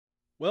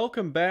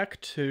Welcome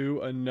back to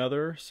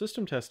another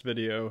system test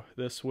video.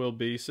 This will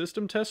be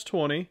system test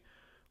 20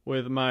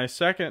 with my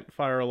second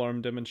fire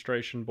alarm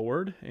demonstration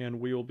board, and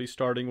we will be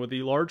starting with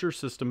the larger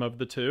system of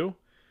the two,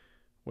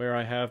 where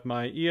I have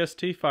my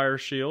EST fire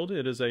shield.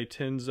 It is a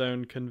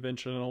 10-zone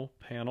conventional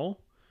panel.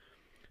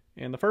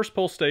 And the first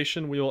pull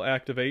station we will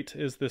activate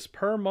is this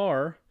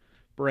Permar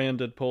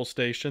branded pull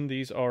station.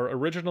 These are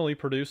originally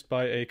produced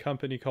by a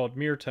company called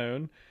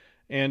Mirtone,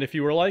 and if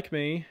you were like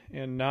me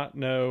and not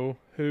know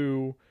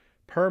who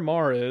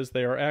Permar is,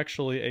 they are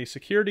actually a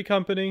security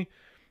company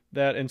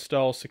that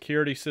installs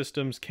security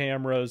systems,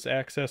 cameras,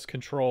 access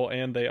control,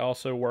 and they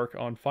also work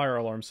on fire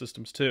alarm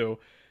systems too.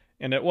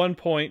 And at one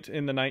point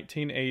in the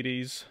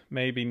 1980s,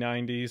 maybe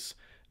 90s,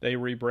 they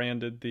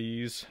rebranded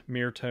these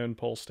Mirtone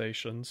pull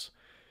stations.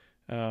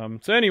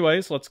 So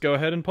anyways, let's go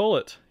ahead and pull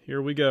it.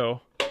 Here we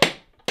go.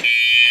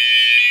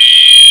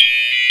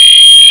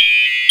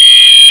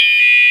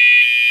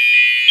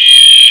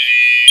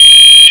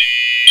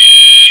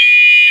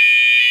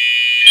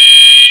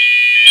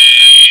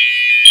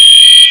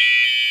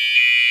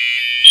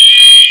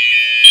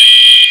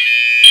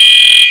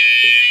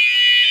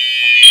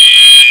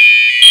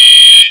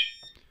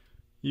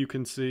 You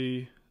can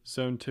see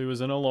zone 2 is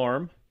an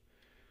alarm.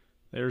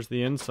 There's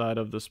the inside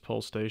of this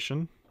pull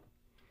station.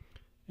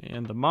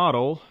 And the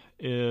model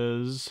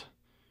is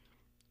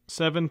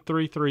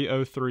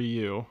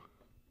 73303U.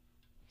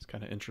 It's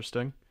kind of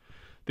interesting.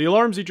 The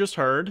alarms you just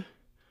heard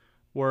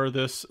were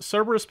this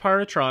Cerberus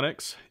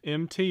Pyrotronics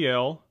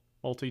MTL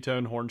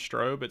multi-tone horn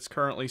strobe. It's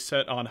currently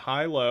set on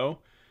high-low,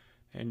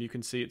 and you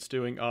can see it's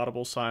doing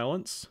audible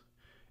silence.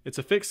 It's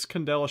a fixed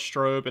candela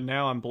strobe, and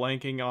now I'm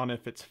blanking on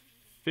if it's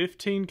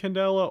 15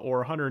 candela or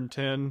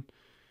 110.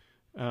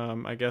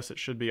 I guess it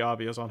should be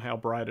obvious on how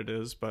bright it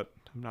is, but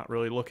I'm not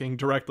really looking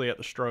directly at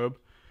the strobe.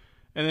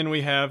 And then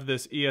we have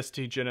this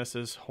EST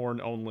Genesis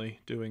horn only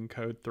doing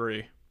code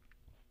 3.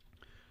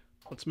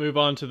 Let's move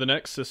on to the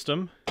next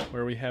system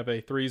where we have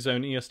a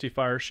 3-zone EST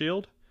fire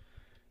shield.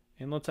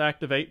 And let's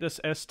activate this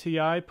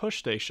STI push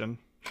station.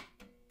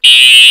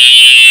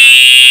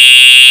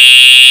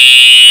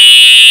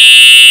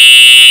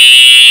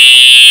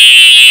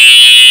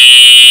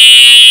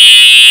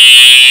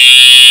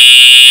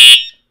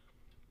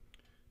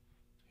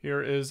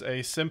 Here is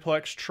a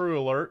Simplex True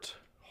Alert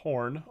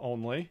horn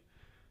only,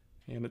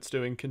 and it's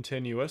doing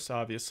continuous,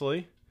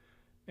 obviously.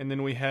 And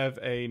then we have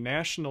a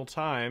National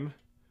Time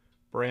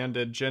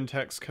branded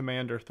Gentex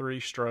Commander 3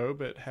 strobe.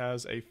 It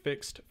has a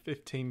fixed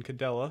 15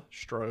 candela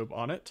strobe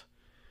on it.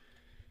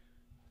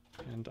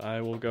 And I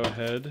will go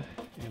ahead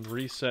and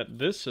reset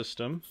this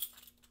system,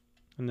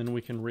 and then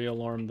we can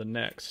re-alarm the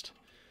next.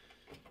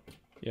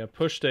 Yeah,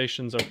 push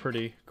stations are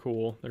pretty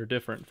cool. They're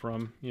different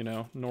from,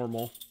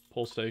 normal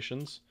pull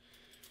stations.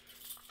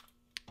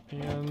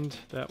 And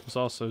that was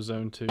also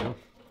zone 2.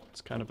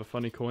 It's kind of a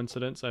funny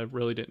coincidence. I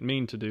really didn't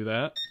mean to do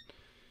that.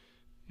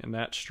 And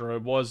that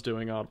strobe was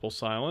doing audible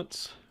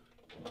silence.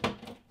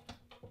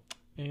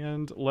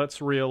 And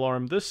let's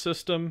re-alarm this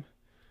system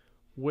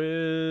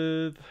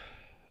with...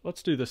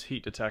 Let's do this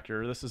heat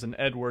detector. This is an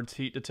Edwards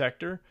heat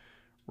detector.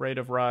 Rate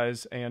of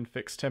rise and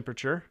fixed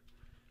temperature.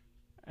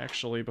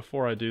 Actually,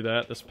 before I do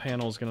that, this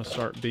panel is going to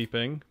start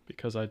beeping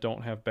because I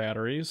don't have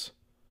batteries.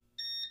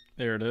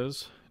 There it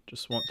is.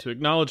 Just want to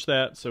acknowledge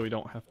that so we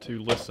don't have to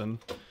listen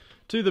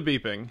to the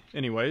beeping.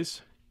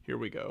 Anyways, here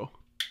we go.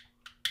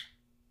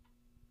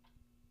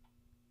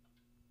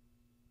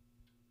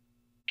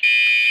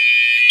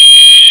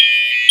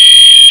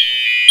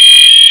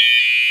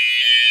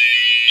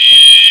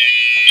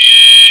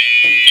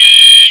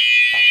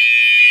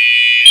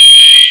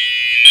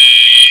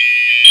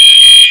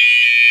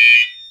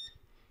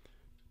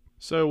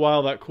 So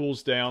while that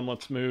cools down,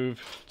 let's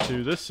move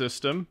to this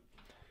system.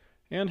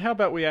 And how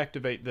about we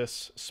activate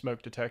this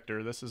smoke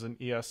detector? This is an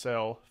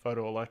ESL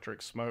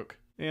photoelectric smoke.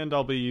 And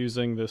I'll be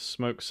using this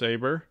Smoke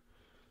Saber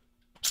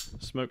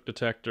smoke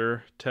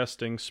detector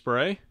testing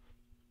spray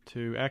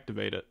to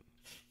activate it.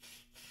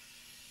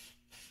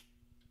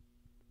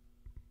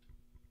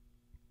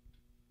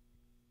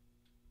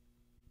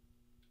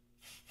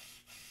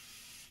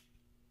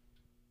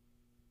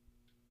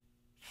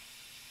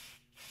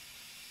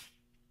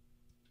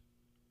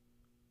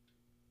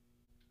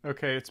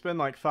 Okay, it's been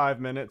like 5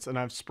 minutes and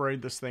I've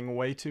sprayed this thing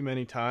way too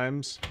many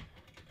times.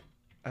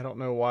 I don't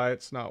know why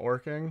it's not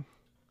working.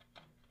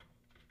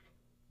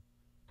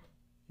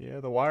 Yeah,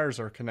 the wires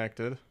are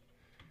connected.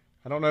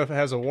 I don't know if it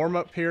has a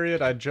warm-up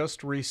period. I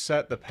just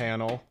reset the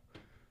panel,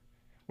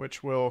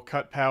 which will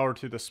cut power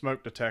to the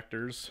smoke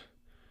detectors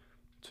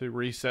to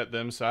reset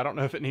them. So I don't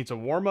know if it needs a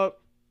warm-up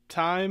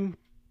time,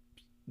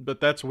 but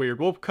that's weird.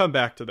 We'll come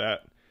back to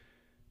that.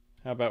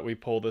 How about we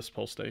pull this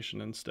pull station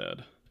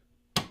instead?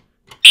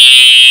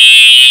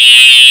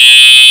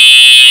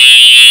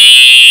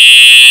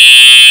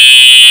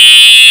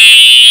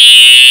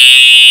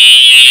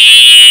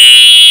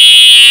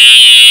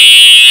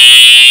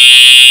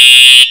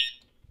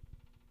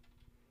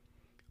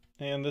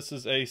 And this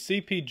is a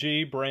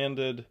CPG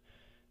branded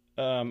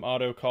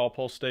auto call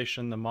pull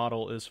station. The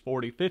model is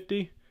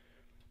 4050.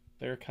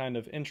 They're kind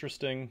of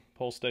interesting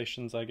pull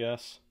stations, I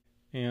guess.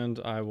 And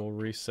I will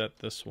reset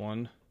this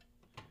one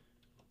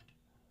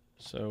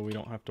so we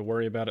don't have to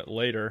worry about it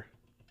later.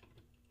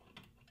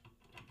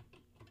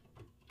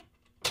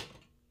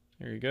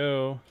 There you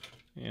go.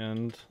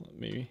 And let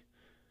me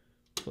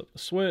flip the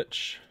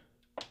switch.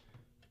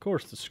 Of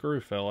course the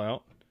screw fell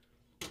out,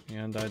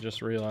 and I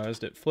just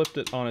realized it flipped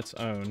it on its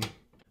own.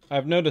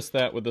 I've noticed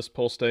that with this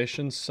pull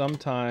station,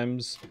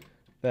 sometimes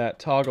that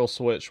toggle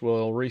switch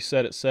will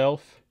reset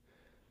itself.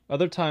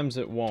 Other times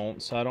it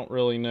won't, so I don't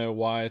really know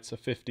why it's a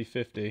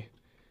 50-50,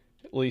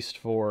 at least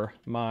for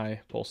my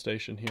pull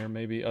station here.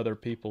 Maybe other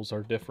people's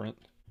are different.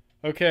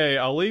 Okay,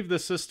 I'll leave the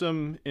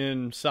system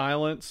in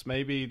silence.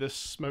 Maybe this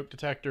smoke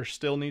detector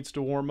still needs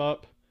to warm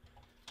up.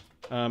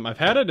 I've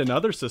had it in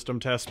other system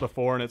tests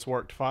before and it's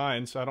worked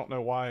fine, so I don't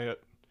know why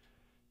it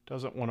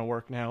doesn't want to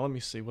work now. Let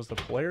me see, was the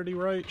polarity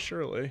right?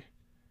 Surely.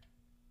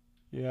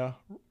 Yeah,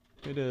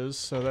 it is,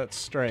 so that's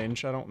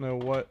strange. I don't know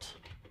what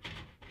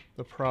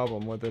the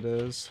problem with it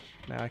is.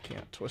 Now I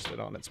can't twist it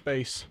on its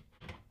base.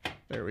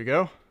 There we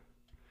go.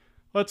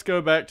 Let's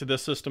go back to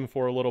this system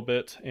for a little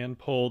bit and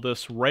pull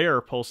this rare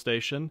pull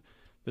station.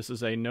 This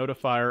is a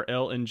Notifier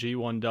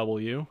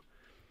LNG1W.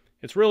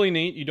 It's really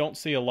neat. You don't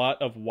see a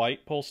lot of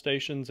white pull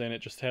stations, and it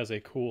just has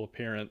a cool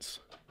appearance.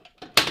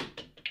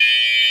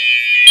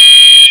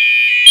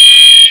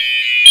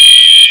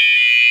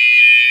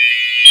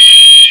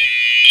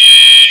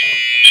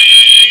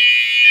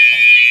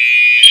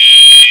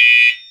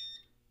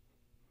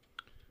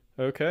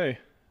 Okay,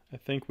 I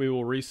think we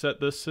will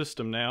reset this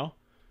system now.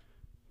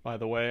 By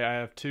the way, I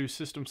have two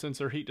system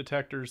sensor heat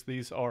detectors.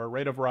 These are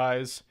rate of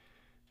rise,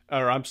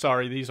 or I'm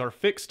sorry, these are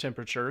fixed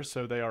temperature,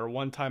 so they are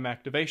one-time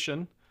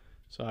activation.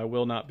 So I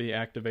will not be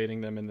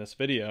activating them in this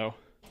video.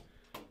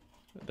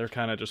 They're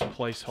kind of just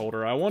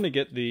placeholder. I want to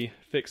get the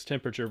fixed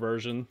temperature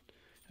version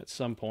at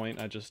some point.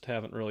 I just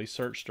haven't really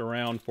searched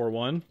around for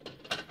one.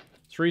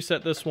 Let's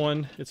reset this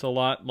one. It's a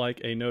lot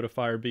like a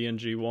Notifier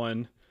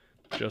BNG1,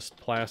 just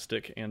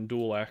plastic and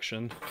dual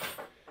action.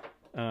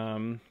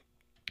 And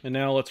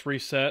now let's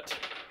reset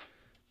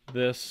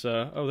this.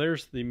 Oh,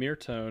 there's the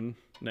Mirtone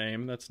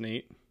name. That's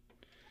neat.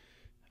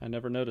 I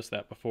never noticed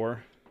that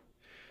before.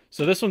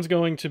 So this one's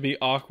going to be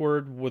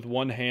awkward with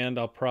one hand.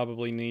 I'll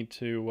probably need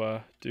to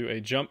do a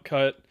jump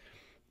cut,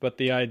 but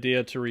the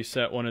idea to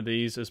reset one of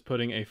these is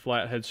putting a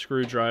flathead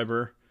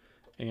screwdriver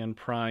and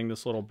prying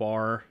this little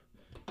bar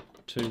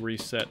to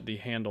reset the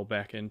handle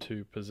back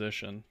into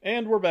position.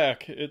 And we're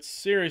back. It's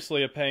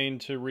seriously a pain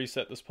to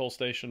reset this pull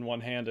station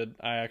one-handed.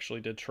 I actually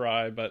did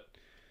try, but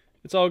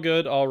it's all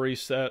good. I'll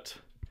reset,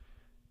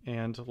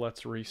 and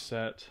let's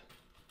reset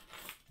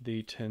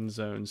the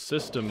 10-zone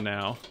system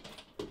now.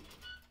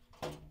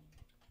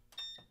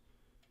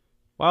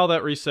 While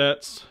that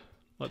resets,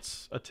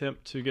 let's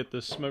attempt to get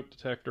this smoke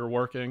detector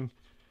working.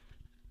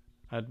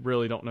 I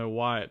really don't know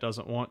why it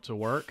doesn't want to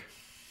work.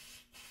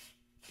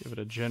 Give it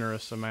a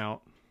generous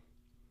amount.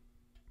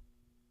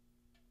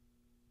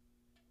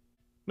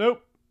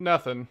 Nope,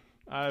 nothing.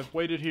 I've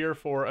waited here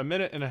for a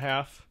minute and a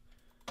half,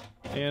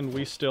 and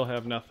we still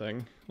have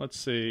nothing. Let's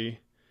see.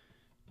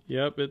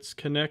 Yep, it's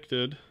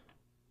connected.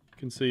 You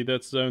can see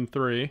that's zone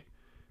 3,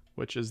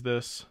 which is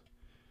this.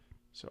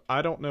 So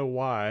I don't know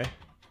why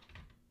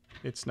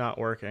it's not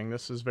working.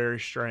 This is very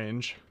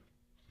strange.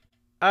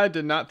 I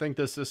did not think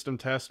this system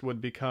test would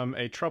become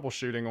a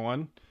troubleshooting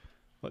one.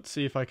 Let's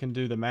see if I can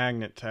do the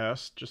magnet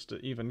test, just to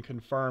even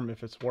confirm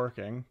if it's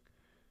working.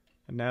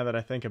 And now that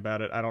I think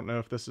about it, I don't know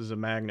if this is a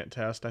magnet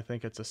test. I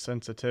think it's a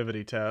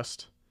sensitivity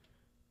test.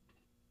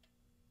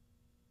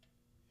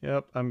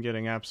 Yep, I'm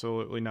getting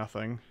absolutely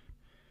nothing.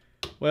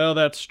 Well,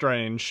 that's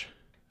strange.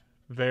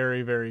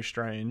 Very, very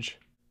strange.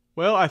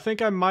 Well, I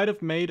think I might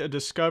have made a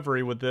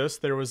discovery with this.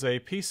 There was a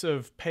piece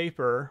of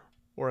paper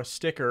or a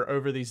sticker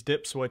over these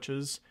dip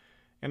switches,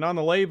 and on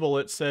the label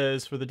it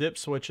says for the dip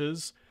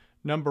switches,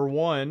 number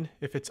 1,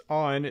 if it's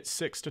on, it's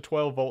 6 to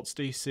 12 volts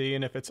DC,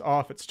 and if it's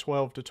off, it's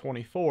 12 to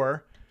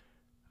 24.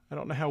 I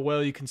don't know how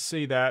well you can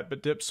see that,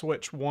 but dip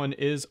switch 1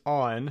 is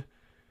on.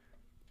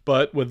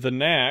 But with the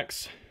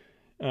NACS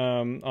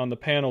on the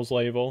panels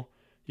label,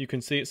 you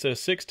can see it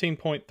says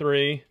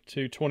 16.3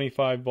 to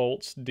 25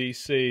 volts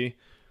DC.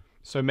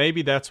 So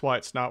maybe that's why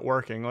it's not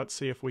working. Let's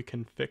see if we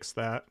can fix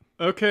that.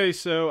 Okay,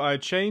 so I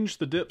changed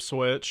the dip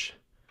switch,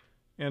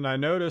 and I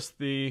noticed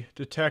the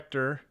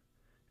detector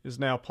is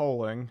now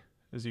polling,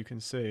 as you can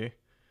see.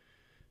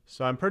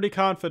 So I'm pretty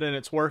confident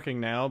it's working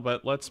now,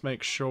 but let's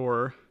make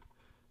sure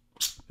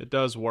it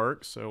does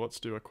work. So let's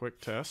do a quick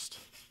test.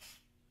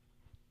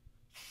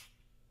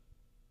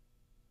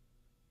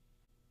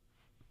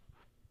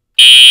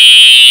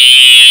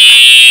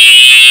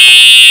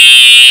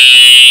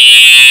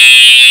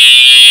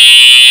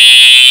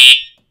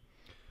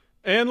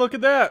 And look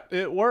at that,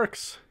 it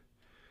works.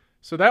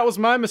 So that was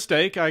my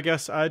mistake. I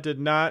guess I did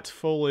not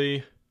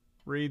fully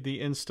read the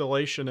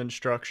installation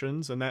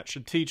instructions, and that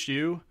should teach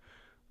you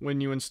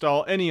when you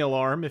install any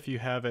alarm, if you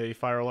have a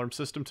fire alarm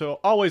system, to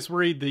always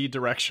read the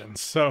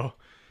directions. So,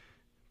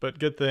 but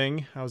good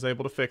thing I was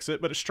able to fix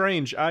it. But it's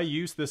strange, I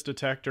used this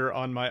detector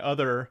on my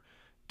other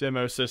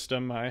demo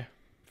system, my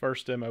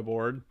first demo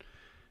board,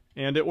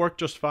 and it worked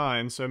just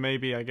fine. So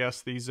maybe, I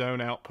guess, the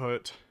zone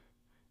output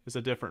is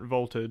a different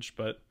voltage.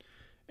 But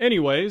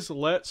anyways,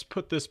 let's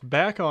put this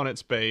back on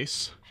its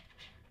base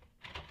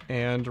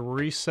and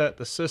reset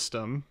the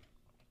system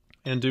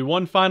and do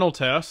one final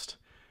test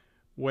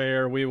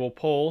where we will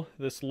pull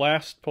this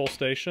last pull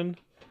station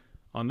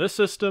on this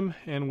system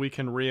and we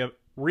can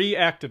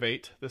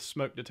reactivate this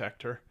smoke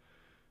detector.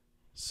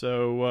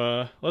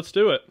 So let's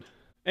do it.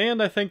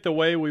 And I think the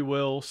way we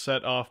will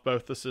set off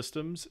both the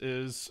systems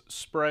is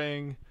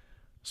spraying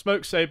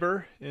Smoke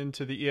Saber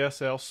into the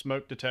ESL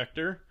smoke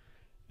detector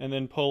and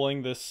then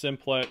pulling this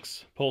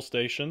simplex pull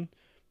station.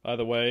 By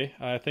the way,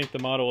 I think the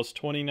model is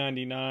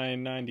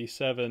 2099,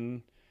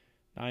 97,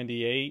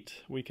 98.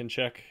 We can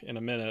check in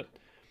a minute.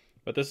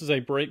 But this is a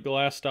break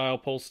glass style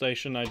pull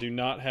station. I do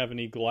not have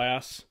any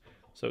glass,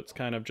 so it's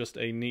kind of just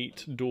a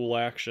neat dual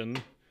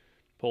action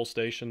pull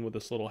station with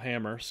this little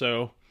hammer.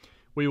 So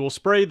we will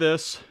spray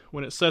this.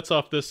 When it sets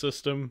off this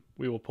system,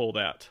 we will pull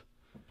that.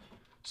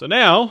 So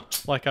now,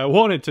 like I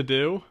wanted to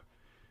do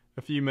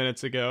a few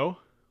minutes ago,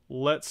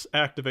 let's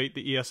activate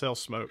the ESL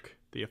smoke,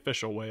 the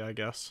official way, I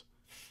guess.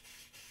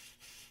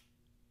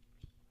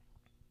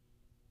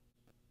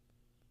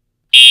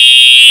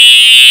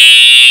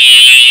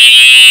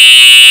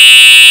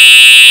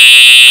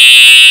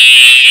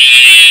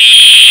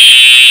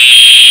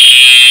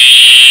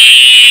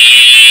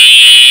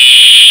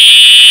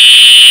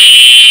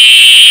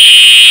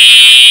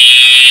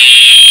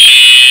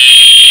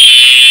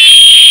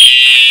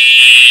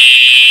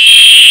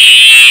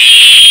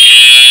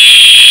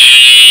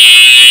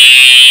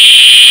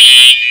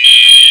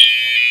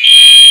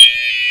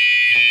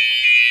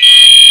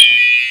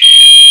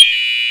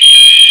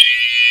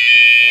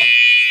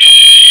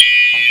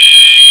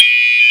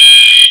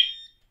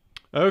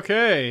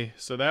 Okay,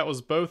 so that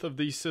was both of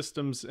these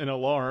systems in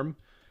alarm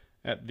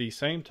at the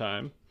same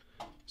time.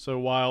 So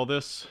while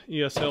this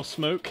ESL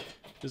smoke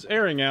is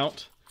airing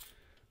out,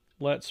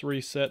 let's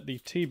reset the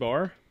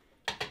T-bar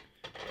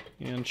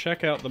and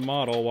check out the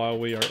model while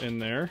we are in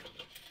there.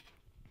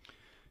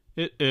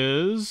 It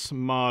is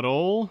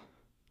model,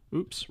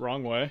 oops,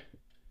 wrong way,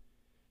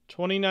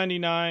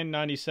 2099,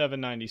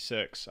 97,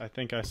 96. I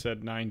think I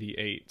said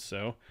 98,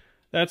 so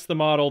that's the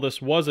model.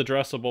 This was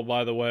addressable,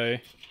 by the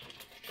way,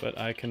 but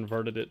I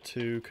converted it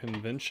to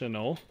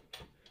conventional.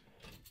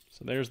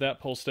 So there's that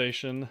pull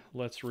station.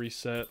 Let's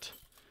reset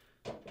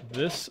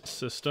this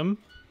system.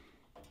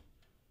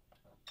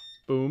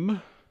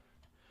 Boom.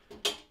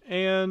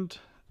 And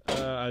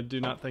I do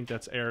not think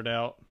that's aired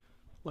out.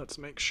 Let's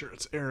make sure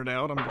it's aired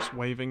out. I'm just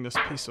waving this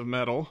piece of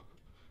metal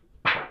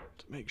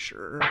to make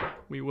sure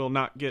we will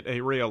not get a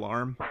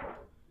re-alarm.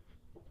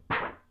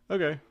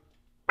 Okay.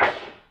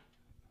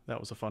 That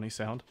was a funny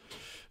sound.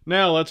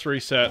 Now let's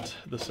reset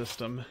the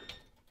system.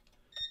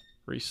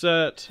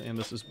 Reset, and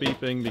this is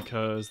beeping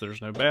because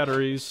there's no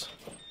batteries.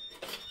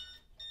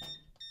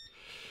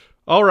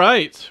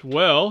 Alright,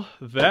 well,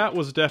 that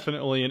was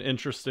definitely an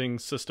interesting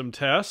system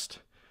test.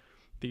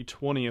 The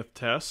 20th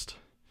test.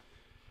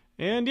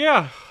 And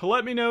yeah,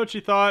 let me know what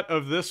you thought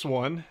of this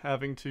one,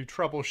 having to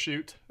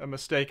troubleshoot a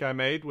mistake I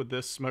made with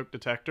this smoke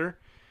detector.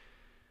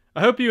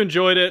 I hope you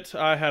enjoyed it.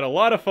 I had a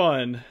lot of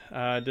fun.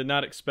 I did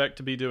not expect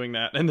to be doing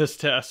that in this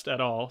test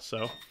at all,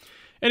 so...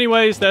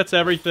 Anyways, that's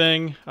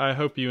everything. I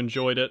hope you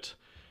enjoyed it.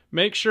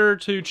 Make sure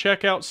to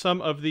check out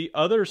some of the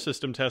other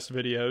system test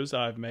videos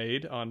I've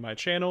made on my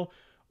channel,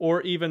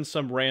 or even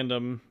some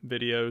random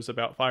videos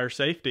about fire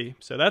safety.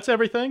 So that's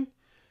everything,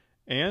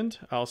 and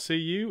I'll see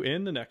you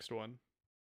in the next one.